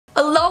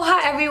Aloha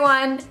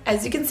everyone!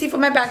 As you can see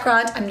from my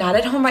background, I'm not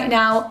at home right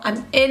now.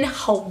 I'm in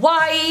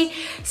Hawaii,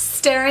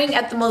 staring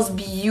at the most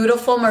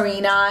beautiful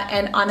marina,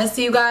 and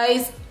honestly you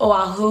guys,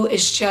 Oahu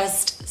is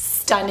just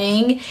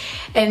stunning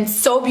and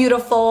so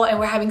beautiful, and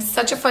we're having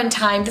such a fun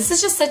time. This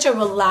is just such a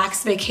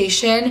relaxed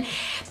vacation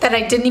that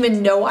I didn't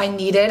even know I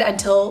needed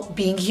until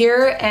being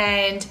here,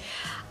 and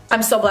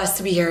I'm so blessed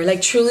to be here.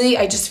 Like truly,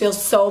 I just feel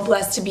so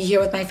blessed to be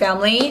here with my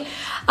family.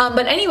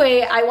 But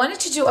anyway, I wanted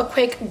to do a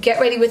quick get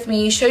ready with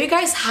me, show you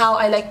guys how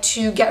I like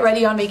to get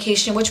ready on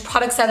vacation, which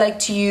products I like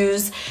to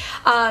use,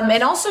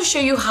 and also show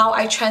you how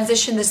I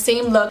transition the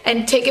same look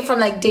and take it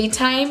from like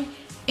daytime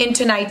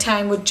into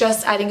nighttime with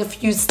just adding a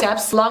few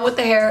steps, along with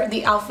the hair,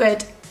 the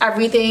outfit,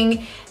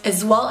 everything,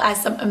 as well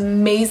as some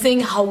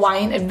amazing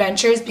Hawaiian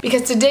adventures,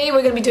 because today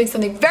we're gonna be doing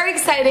something very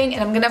exciting,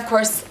 and I'm gonna of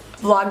course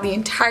vlog the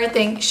entire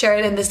thing, share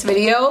it in this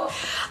video.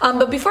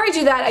 But before I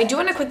do that, I do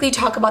want to quickly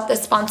talk about the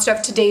sponsor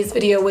of today's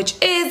video,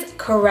 which is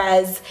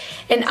Korres.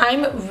 And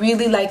I'm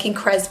really liking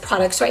Korres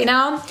products right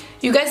now.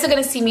 You guys are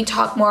going to see me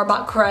talk more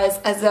about Korres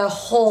as a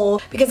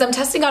whole because I'm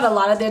testing out a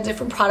lot of their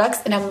different products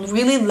and I'm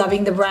really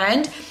loving the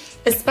brand.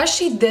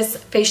 Especially this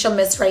facial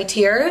mist right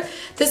here.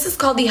 This is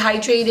called the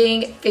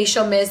Hydrating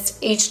Facial Mist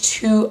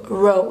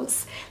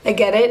H2Rose. I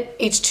get it,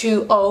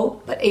 H2O,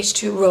 but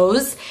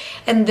H2Rose.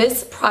 And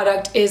this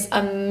product is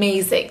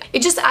amazing.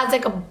 It just adds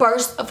like a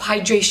burst of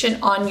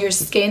hydration on your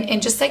skin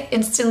and just like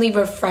instantly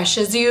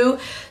refreshes you.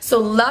 So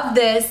love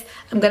this.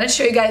 I'm gonna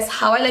show you guys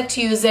how I like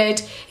to use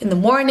it in the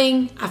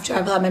morning, after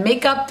I've applied my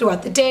makeup,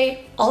 throughout the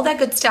day, all that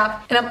good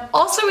stuff. And I'm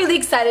also really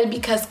excited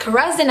because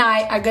Korres and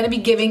I are gonna be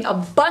giving a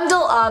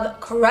bundle of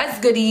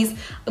Korres goodies.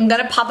 I'm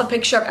gonna pop a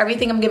picture of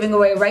everything I'm giving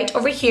away right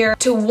over here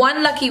to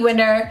one lucky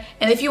winner.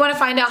 And if you wanna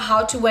find out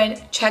how to win,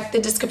 check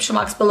the description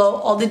box below.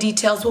 All the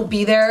details will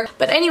be there.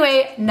 But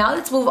anyway, now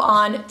let's move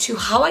on to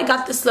how I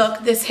got this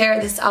look, this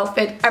hair, this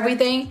outfit,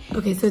 everything.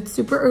 Okay, so it's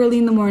super early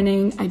in the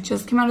morning. I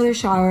just came out of the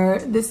shower.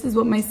 This is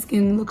what my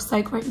skin looks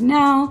like right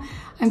now.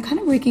 I'm kind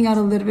of breaking out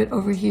a little bit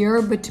over here,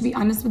 but to be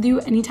honest with you,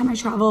 anytime I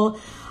travel,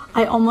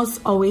 I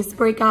almost always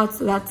break out,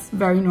 so that's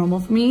very normal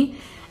for me.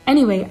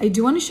 Anyway, I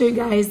do want to show you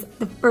guys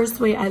the first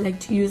way I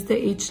like to use the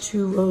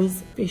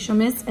H2Rose facial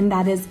mist, and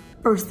that is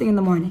first thing in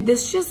the morning.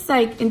 This just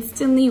like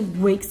instantly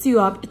wakes you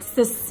up. It's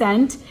the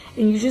scent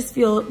and you just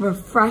feel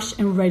refreshed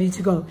and ready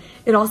to go.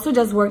 It also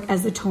does work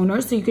as a toner,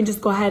 so you can just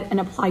go ahead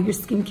and apply your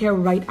skincare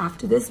right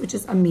after this, which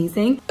is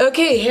amazing.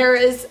 Okay, hair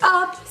is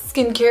up,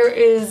 skincare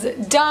is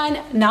done.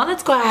 Now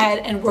let's go ahead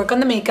and work on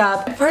the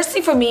makeup.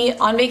 Personally for me,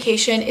 on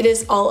vacation, it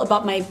is all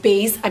about my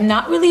base. I'm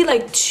not really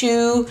like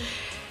too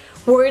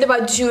worried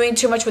about doing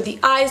too much with the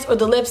eyes or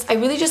the lips. I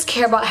really just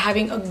care about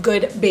having a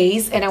good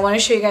base, and I want to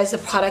show you guys the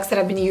products that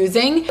I've been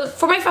using.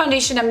 For my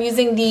foundation, I'm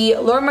using the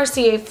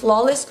Mercier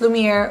Flawless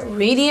Lumere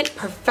Radiant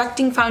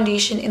Perfecting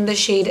Foundation in the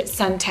shade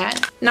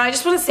Suntan. Now I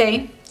just want to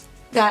say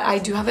that I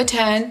do have a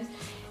tan,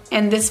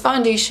 and this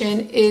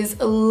foundation is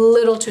a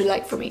little too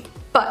light for me.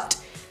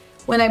 But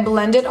when I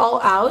blend it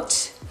all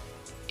out,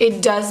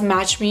 it does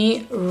match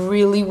me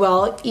really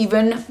well,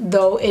 even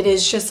though it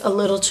is just a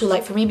little too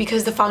light for me,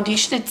 because the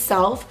foundation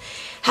itself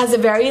has a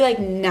very like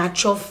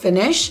natural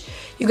finish.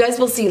 You guys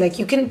will see, like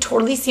you can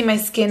totally see my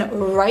skin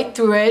right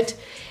through it,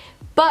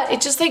 but it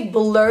just like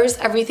blurs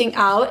everything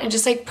out and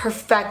just like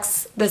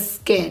perfects the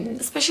skin,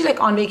 especially like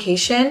on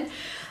vacation.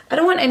 I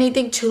don't want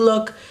anything to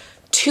look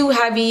too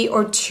heavy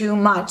or too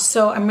much,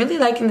 so I'm really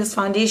liking this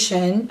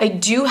foundation. I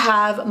do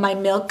have my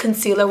Milk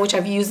concealer, which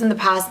I've used in the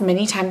past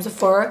many times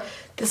before,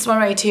 this one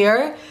right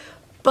here,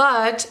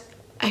 but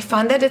I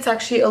found that it's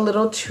actually a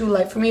little too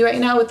light for me right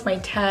now with my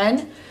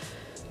tan,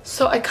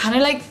 so I kind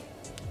of like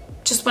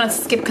just want to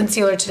skip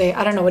concealer today.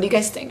 I don't know, what do you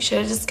guys think? Should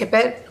I just skip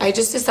it? I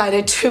just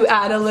decided to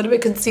add a little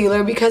bit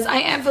concealer because I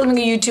am filming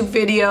a YouTube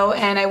video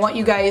and I want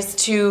you guys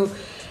to,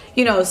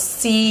 you know,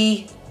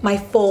 see my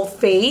full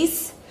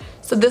face.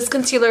 So this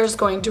concealer is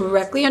going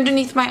directly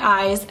underneath my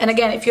eyes. And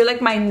again, if you're like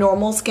my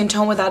normal skin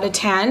tone without a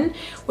tan,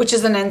 which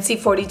is an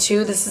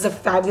NC42, this is a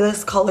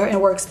fabulous color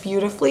and works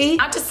beautifully.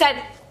 Now to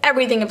set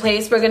everything in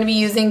place, we're gonna be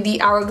using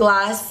the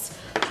Hourglass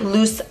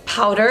loose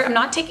powder. I'm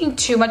not taking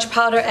too much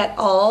powder at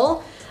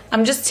all.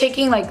 I'm just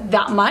taking like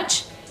that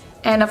much.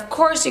 And of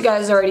course, you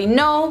guys already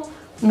know,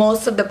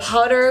 most of the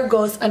powder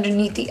goes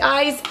underneath the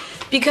eyes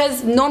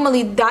because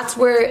normally that's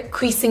where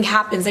creasing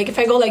happens. Like if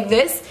I go like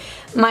this,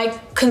 my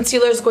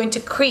concealer is going to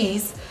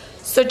crease.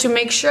 So to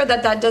make sure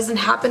that that doesn't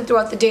happen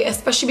throughout the day,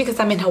 especially because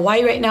I'm in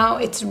Hawaii right now,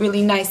 it's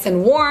really nice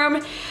and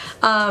warm.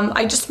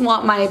 I just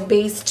want my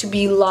base to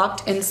be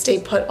locked and stay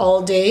put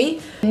all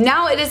day.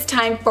 Now it is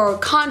time for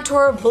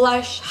contour,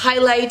 blush,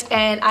 highlight,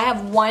 and I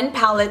have one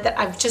palette that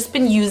I've just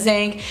been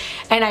using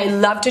and I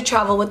love to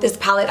travel with this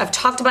palette. I've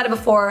talked about it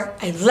before.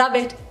 I love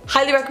it.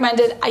 Highly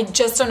recommended. I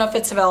just don't know if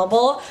it's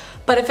available,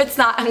 but if it's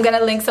not, I'm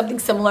gonna link something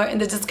similar in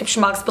the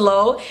description box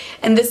below.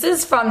 And this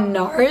is from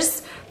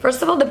Nars.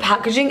 First of all, the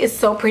packaging is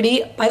so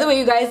pretty. By the way,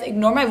 you guys,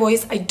 ignore my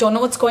voice. I don't know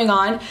what's going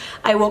on.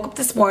 I woke up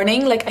this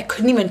morning, like I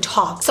couldn't even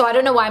talk. So I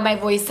don't know why my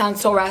voice sounds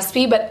so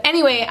raspy. But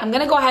anyway, I'm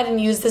gonna go ahead and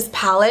use this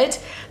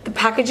palette. The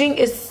packaging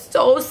is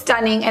so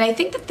stunning. And I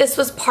think that this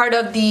was part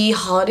of the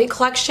holiday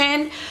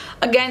collection.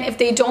 Again, if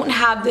they don't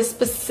have this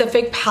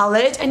specific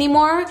palette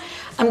anymore,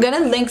 I'm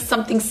gonna link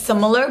something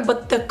similar.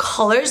 But the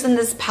colors in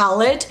this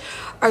palette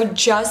are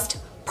just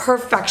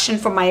perfection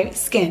for my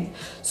skin.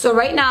 So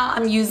right now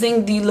I'm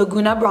using the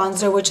Laguna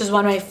bronzer, which is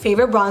one of my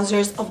favorite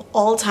bronzers of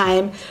all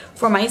time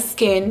for my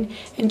skin,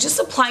 and just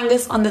applying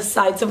this on the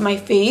sides of my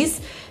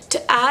face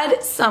to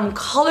add some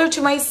color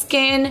to my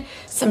skin,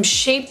 some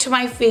shape to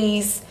my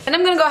face. And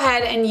I'm gonna go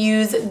ahead and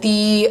use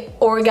the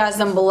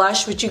Orgasm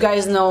blush, which you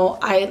guys know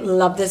I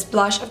love this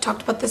blush. I've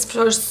talked about this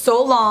for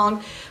so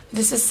long.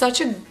 This is such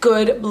a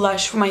good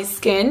blush for my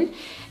skin.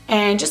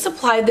 And just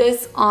apply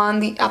this on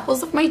the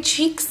apples of my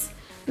cheeks.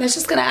 That's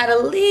just gonna add a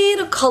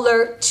little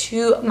color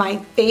to my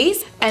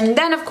face. And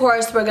then of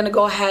course we're gonna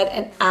go ahead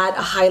and add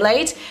a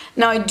highlight.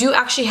 Now I do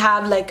actually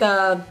have like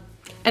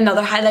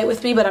another highlight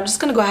with me, but I'm just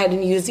gonna go ahead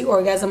and use the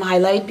Orgasm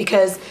highlight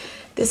because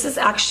this is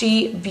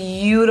actually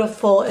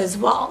beautiful as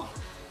well.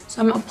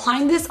 So I'm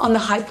applying this on the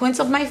high points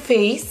of my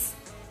face,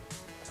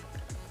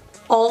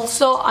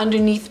 also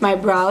underneath my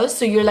brows.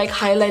 So you're like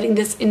highlighting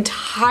this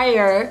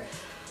entire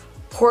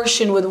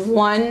portion with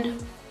one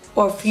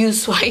or few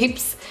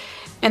swipes.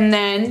 And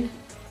then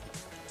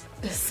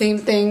the same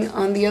thing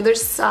on the other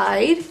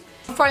side.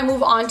 Before I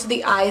move on to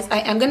the eyes, I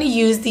am going to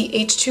use the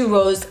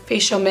H2Rose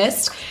Facial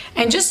Mist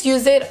and just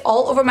use it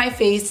all over my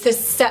face to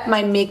set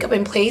my makeup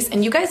in place.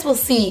 And you guys will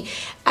see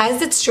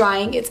as it's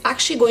drying, it's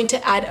actually going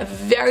to add a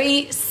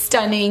very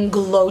stunning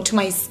glow to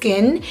my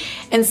skin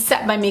and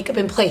set my makeup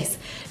in place.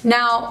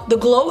 Now, the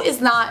glow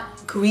is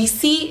not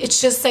greasy, it's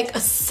just like a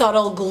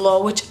subtle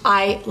glow, which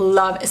I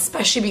love,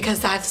 especially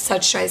because I have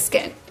such dry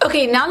skin.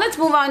 Okay, now let's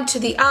move on to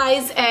the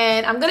eyes,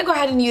 and I'm gonna go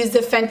ahead and use the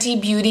Fenty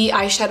Beauty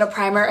eyeshadow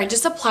primer and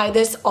just apply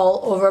this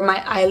all over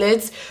my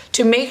eyelids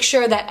to make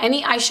sure that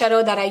any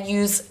eyeshadow that I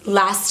use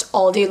lasts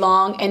all day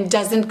long and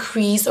doesn't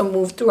crease or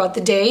move throughout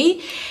the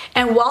day.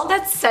 And while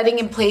that's setting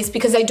in place,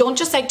 because I don't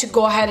just like to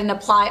go ahead and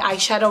apply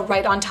eyeshadow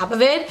right on top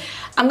of it,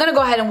 I'm gonna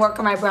go ahead and work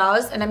on my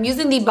brows, and I'm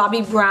using the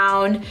Bobbi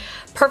Brown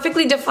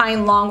Perfectly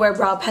Defined Longwear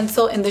Brow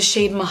Pencil in the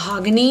shade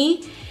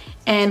Mohagany,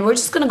 and we're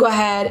just gonna go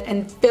ahead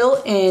and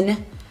fill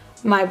in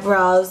my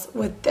brows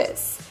with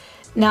this.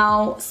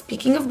 Now,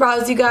 speaking of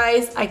brows, you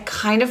guys, I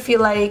kind of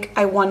feel like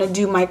I want to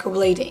do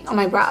microblading on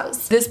my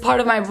brows. This part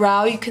of my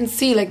brow, you can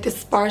see like the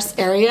sparse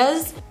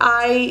areas.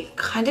 I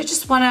kind of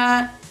just want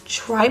to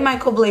try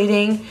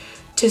microblading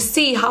to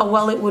see how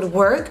well it would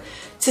work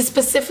to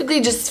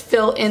specifically just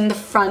fill in the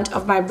front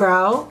of my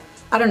brow.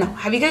 I don't know,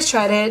 have you guys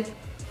tried it?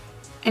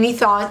 Any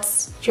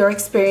thoughts, your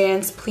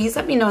experience, please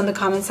let me know in the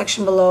comment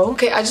section below.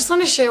 Okay, I just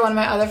want to share one of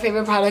my other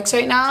favorite products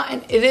right now,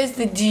 and it is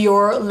the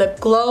Dior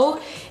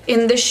Lipglow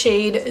in the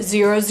shade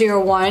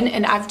 001,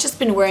 and I've just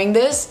been wearing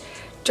this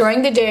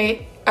during the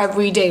day,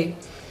 every day.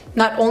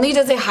 Not only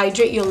does it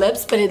hydrate your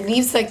lips, but it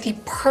leaves like the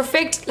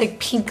perfect like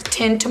pink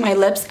tint to my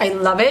lips. I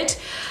love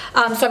it.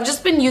 So I've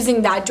just been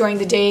using that during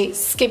the day,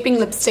 skipping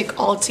lipstick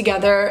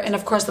altogether, and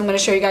of course I'm going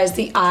to show you guys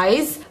the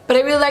eyes. But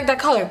I really like that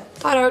color.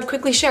 Thought I would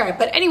quickly share it.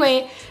 But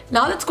anyway,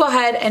 now let's go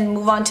ahead and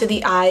move on to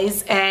the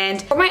eyes.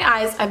 And for my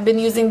eyes, I've been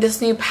using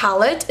this new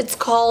palette. It's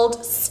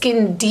called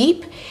Skin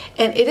Deep,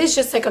 and it is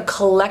just like a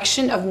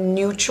collection of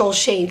neutral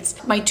shades.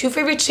 My two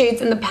favorite shades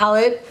in the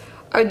palette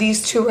are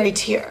these two right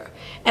here.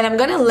 And I'm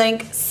gonna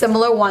link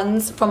similar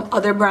ones from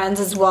other brands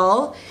as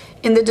well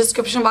in the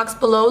description box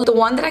below. The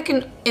one that I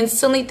can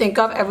instantly think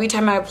of every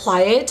time I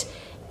apply it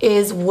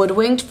is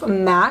Woodwinked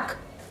from MAC.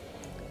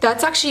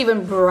 That's actually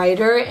even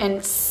brighter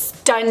and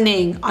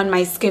stunning on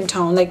my skin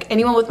tone. Like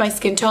anyone with my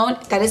skin tone,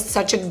 that is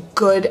such a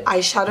good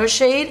eyeshadow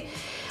shade.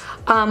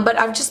 But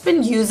I've just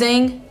been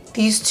using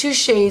these two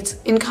shades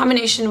in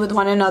combination with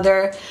one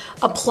another,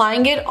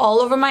 applying it all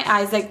over my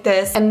eyes like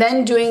this, and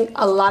then doing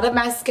a lot of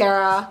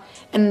mascara,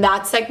 and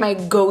that's like my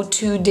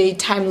go-to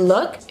daytime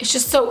look. It's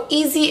just so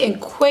easy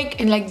and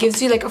quick and like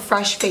gives you like a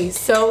fresh face.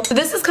 So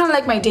this is kind of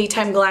like my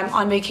daytime glam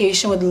on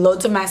vacation with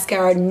loads of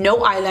mascara, no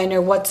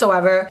eyeliner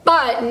whatsoever.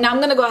 But now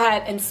I'm gonna go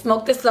ahead and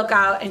smoke this look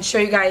out and show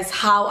you guys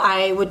how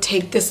I would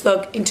take this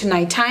look into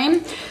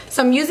nighttime.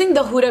 So I'm using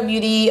the Huda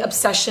Beauty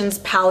Obsessions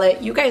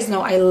palette. You guys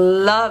know I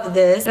love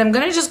this. And I'm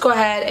gonna just go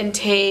ahead and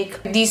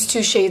take these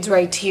two shades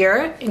right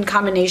here in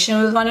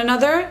combination with one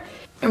another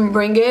and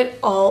bring it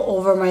all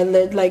over my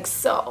lid like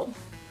so.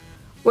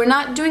 We're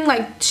not doing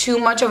like too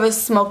much of a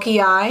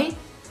smoky eye,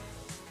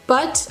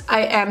 but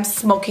I am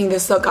smoking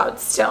this look out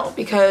still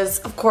because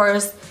of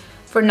course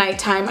for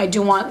nighttime I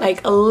do want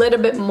like a little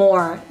bit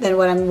more than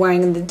what I'm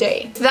wearing in the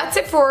day. So that's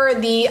it for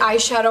the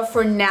eyeshadow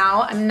for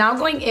now. I'm now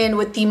going in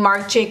with the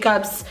Marc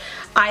Jacobs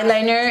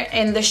eyeliner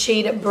in the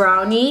shade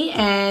Brownie,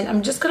 and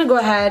I'm just gonna go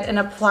ahead and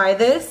apply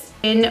this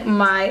in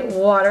my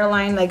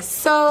waterline like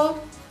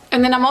so.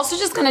 And then I'm also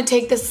just gonna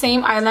take the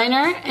same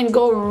eyeliner and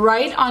go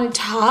right on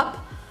top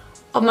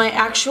of my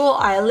actual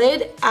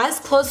eyelid, as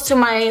close to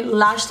my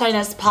lash line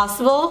as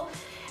possible,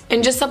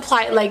 and just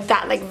apply it like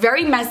that, like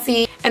very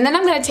messy. And then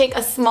I'm gonna take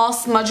a small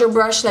smudger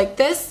brush like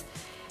this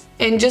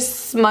and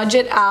just smudge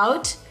it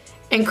out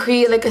and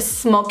create like a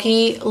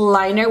smoky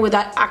liner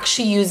without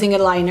actually using a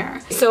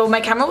liner. So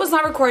my camera was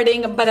not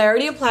recording, but I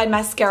already applied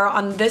mascara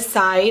on this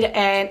side,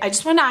 and I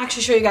just want to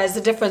actually show you guys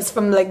the difference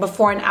from like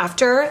before and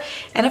after.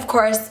 And of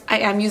course, I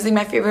am using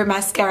my favorite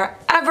mascara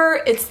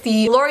ever. It's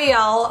the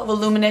L'Oreal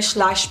Voluminous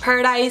Lash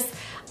Paradise.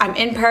 I'm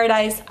in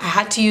paradise. I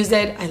had to use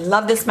it. I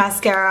love this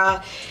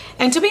mascara.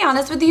 And to be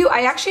honest with you,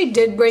 I actually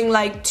did bring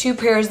like 2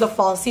 pairs of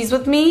falsies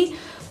with me,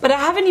 but I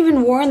haven't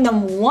even worn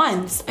them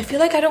once. I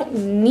feel like I don't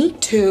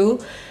need to.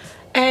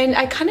 And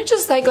I kind of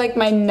just like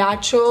my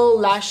natural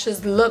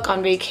lashes look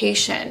on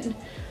vacation.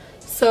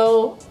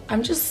 So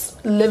I'm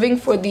just living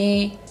for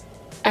the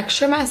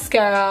extra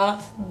mascara,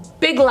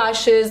 big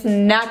lashes,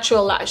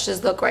 natural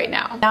lashes look right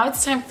now. Now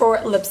it's time for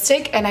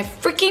lipstick, and I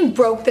freaking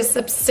broke this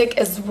lipstick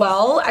as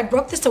well. I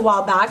broke this a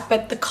while back,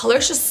 but the color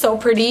is just so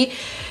pretty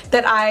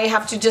that I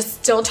have to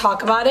just still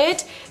talk about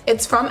it.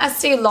 It's from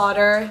Estee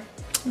Lauder.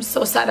 I'm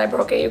so sad I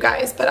broke it, you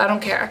guys, but I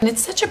don't care. And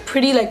it's such a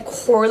pretty like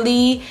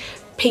corally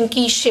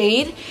pinky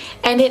shade,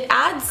 and it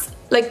adds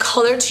like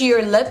color to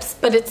your lips,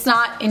 but it's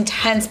not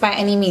intense by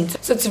any means.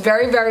 So it's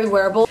very, very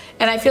wearable,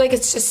 and I feel like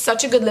it's just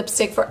such a good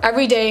lipstick for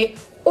every day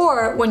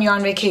or when you're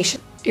on vacation.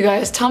 You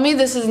guys, tell me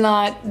this is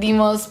not the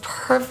most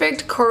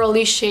perfect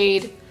corally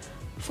shade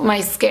for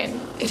my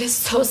skin. It is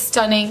so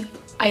stunning.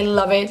 I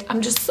love it.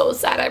 I'm just so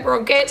sad I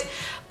broke it.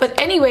 But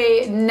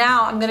anyway,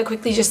 now I'm gonna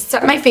quickly just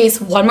set my face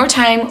one more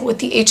time with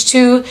the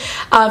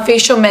H2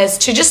 facial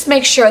mist to just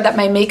make sure that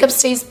my makeup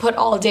stays put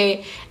all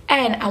day,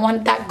 and I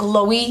want that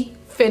glowy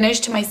finish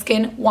to my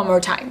skin one more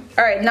time.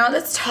 All right, now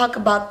let's talk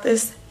about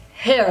this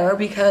hair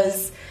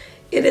because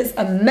it is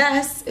a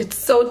mess. It's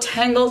so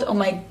tangled, oh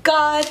my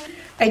God.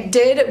 I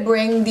did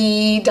bring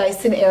the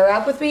Dyson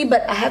Airwrap with me,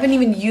 but I haven't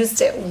even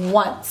used it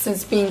once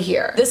since being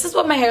here. This is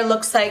what my hair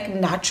looks like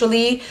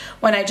naturally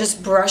when I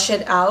just brush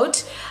it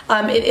out.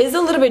 It is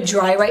a little bit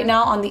dry right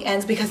now on the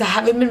ends because I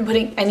haven't been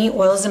putting any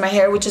oils in my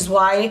hair, which is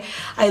why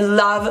I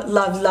love,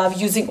 love,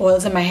 love using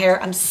oils in my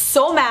hair. I'm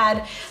so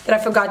mad that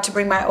I forgot to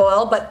bring my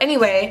oil, but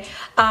anyway,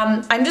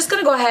 I'm just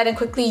gonna go ahead and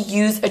quickly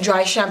use a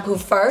dry shampoo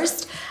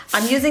first.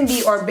 I'm using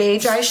the Oribe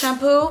dry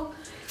shampoo.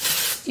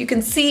 You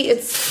can see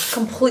it's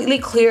completely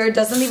clear, it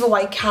doesn't leave a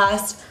white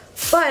cast,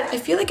 but I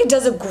feel like it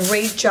does a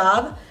great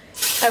job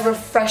at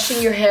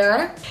refreshing your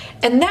hair.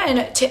 And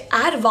then to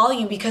add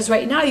volume, because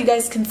right now you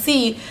guys can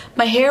see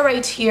my hair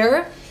right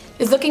here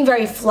is looking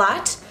very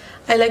flat,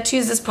 I like to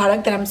use this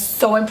product that I'm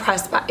so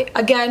impressed by.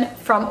 Again,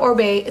 from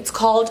Oribe, it's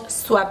called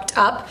Swept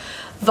Up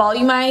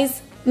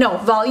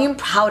Volume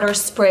Powder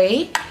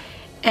Spray,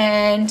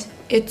 and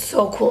it's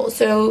so cool.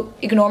 So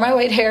ignore my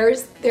white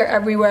hairs, they're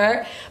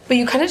everywhere. But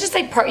you kind of just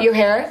like part your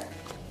hair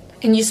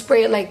and you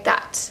spray it like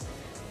that.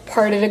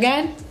 Part it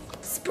again,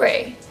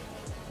 spray.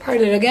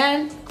 Part it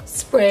again,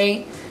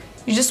 spray.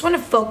 You just want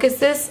to focus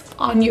this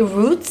on your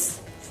roots,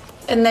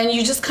 and then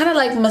you just kind of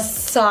like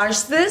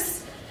massage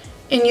this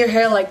in your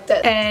hair like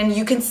this. And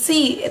you can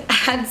see it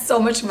adds so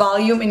much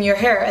volume in your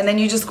hair, and then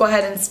you just go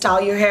ahead and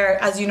style your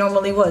hair as you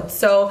normally would.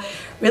 So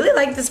really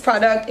like this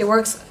product. It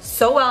works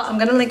so well. I'm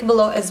gonna link it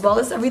below as well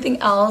as everything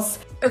else.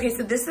 Okay,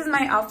 so this is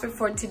my outfit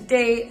for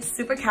today.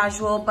 Super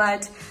casual,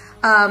 but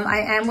I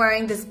am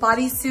wearing this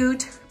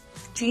bodysuit,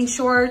 jean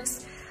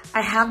shorts.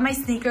 I have my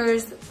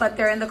sneakers, but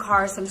they're in the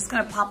car, so I'm just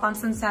gonna pop on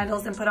some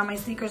sandals and put on my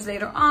sneakers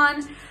later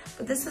on.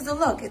 But this is the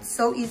look. It's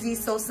so easy,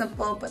 so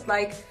simple, but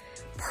like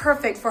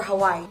perfect for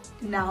Hawaii.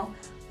 Now,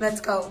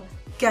 let's go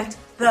get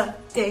the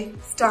day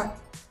started.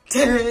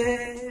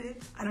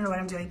 I don't know what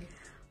I'm doing,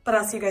 but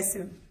I'll see you guys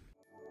soon.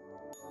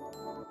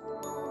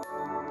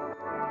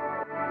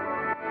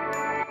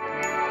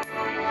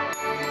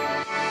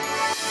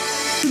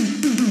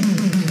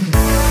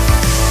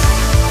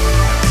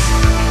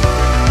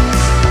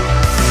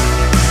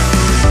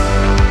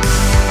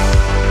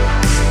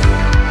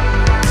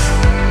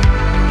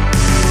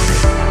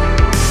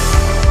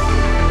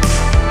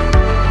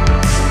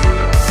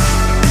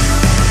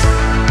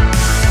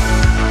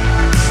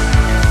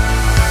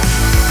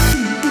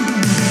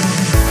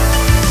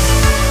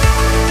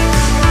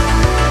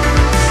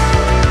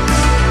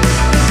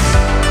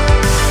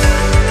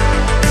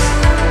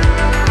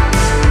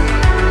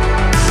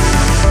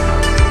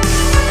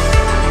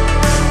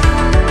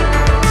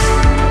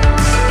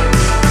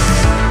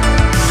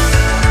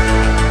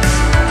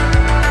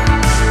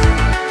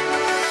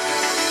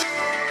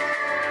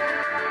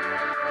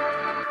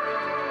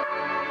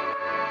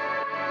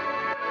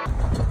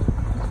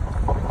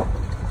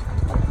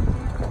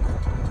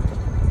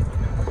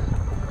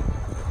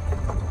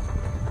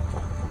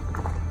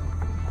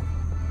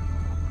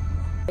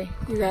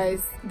 You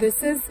guys,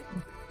 this is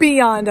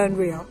beyond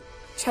unreal.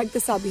 Check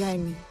this out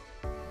behind me.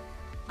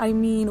 I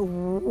mean,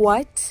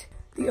 what?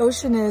 The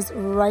ocean is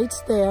right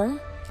there,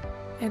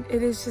 and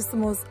it is just the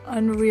most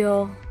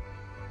unreal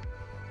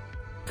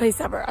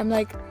place ever. I'm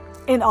like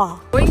in awe.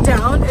 Going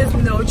down is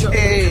no joke.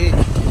 Hey.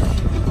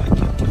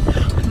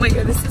 Oh my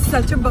god, this is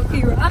such a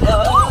bumpy ride.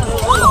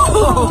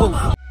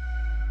 Oh.